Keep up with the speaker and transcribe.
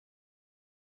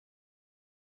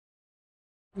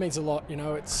It means a lot,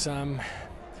 it's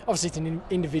obviously it's an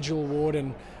individual award,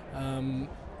 and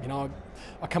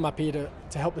I come up here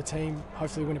to help the team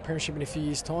hopefully win a premiership in a few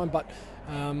years' time, but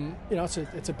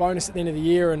it's a bonus at the end of the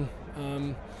year, and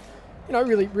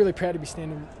really proud to be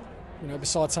standing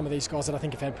beside some of these guys that I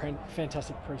think have had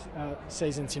fantastic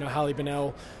seasons. Harley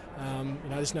Bennell,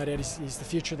 there's no doubt he's the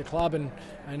future of the club,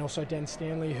 and also Dan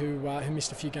Stanley, who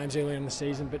missed a few games earlier in the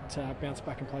season, but bounced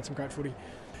back and played some great footy.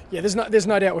 Yeah, there's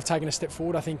no doubt we've taken a step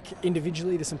forward. I think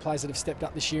individually there's some players that have stepped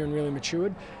up this year and really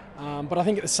matured. But I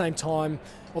think at the same time,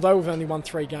 although we've only won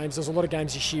 3 games, there's a lot of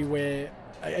games this year where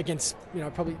against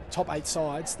probably top 8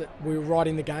 sides that we were right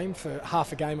in the game for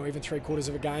half a game or even 3/4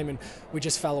 of a game, and we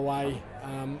just fell away,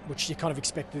 which you kind of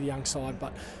expect with the young side.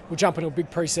 But we'll jump into a big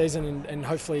pre-season, and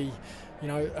hopefully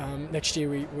next year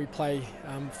we play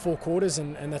 4 quarters,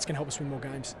 and that's going to help us win more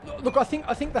games. Look, I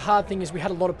think the hard thing is we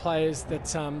had a lot of players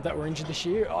that were injured this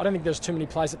year. I don't think there's too many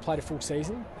players that played a full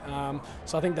season,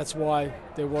 so I think that's why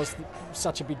there was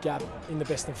such a big gap in the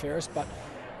best and fairest. But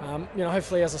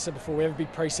hopefully, as I said before, we have a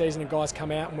big pre-season and guys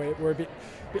come out, and we're a bit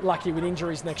lucky with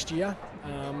injuries next year,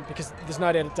 because there's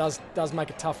no doubt it does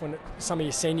make it tough when some of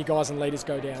your senior guys and leaders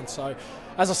go down. So,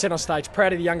 as I said on stage,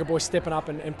 proud of the younger boys stepping up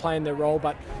and playing their role,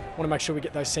 but want to make sure we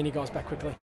get those senior guys back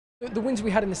quickly. The wins we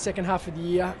had in the second half of the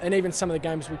year, and even some of the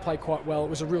games we played quite well,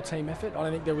 it was a real team effort. I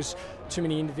don't think there was too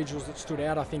many individuals that stood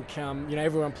out. I think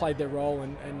everyone played their role,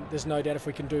 and there's no doubt if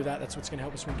we can do that, that's what's going to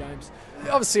help us win games.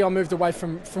 Obviously, I moved away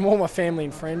from all my family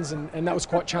and friends, and that was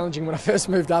quite challenging when I first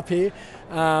moved up here.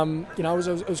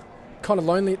 It was kind of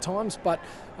lonely at times, but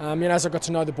as I got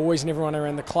to know the boys and everyone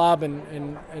around the club,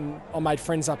 and I made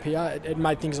friends up here, it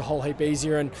made things a whole heap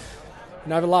easier. And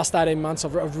over the last 18 months,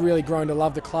 I've really grown to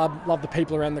love the club, love the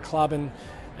people around the club, and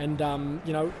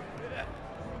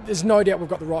there's no doubt we've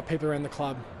got the right people around the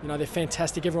club. They're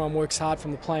fantastic. Everyone works hard, from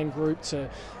the playing group to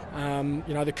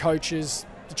the coaches,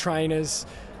 the trainers,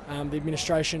 the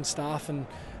administration staff, and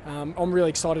I'm really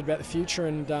excited about the future,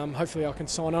 and hopefully I can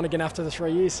sign on again after the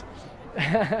 3 years.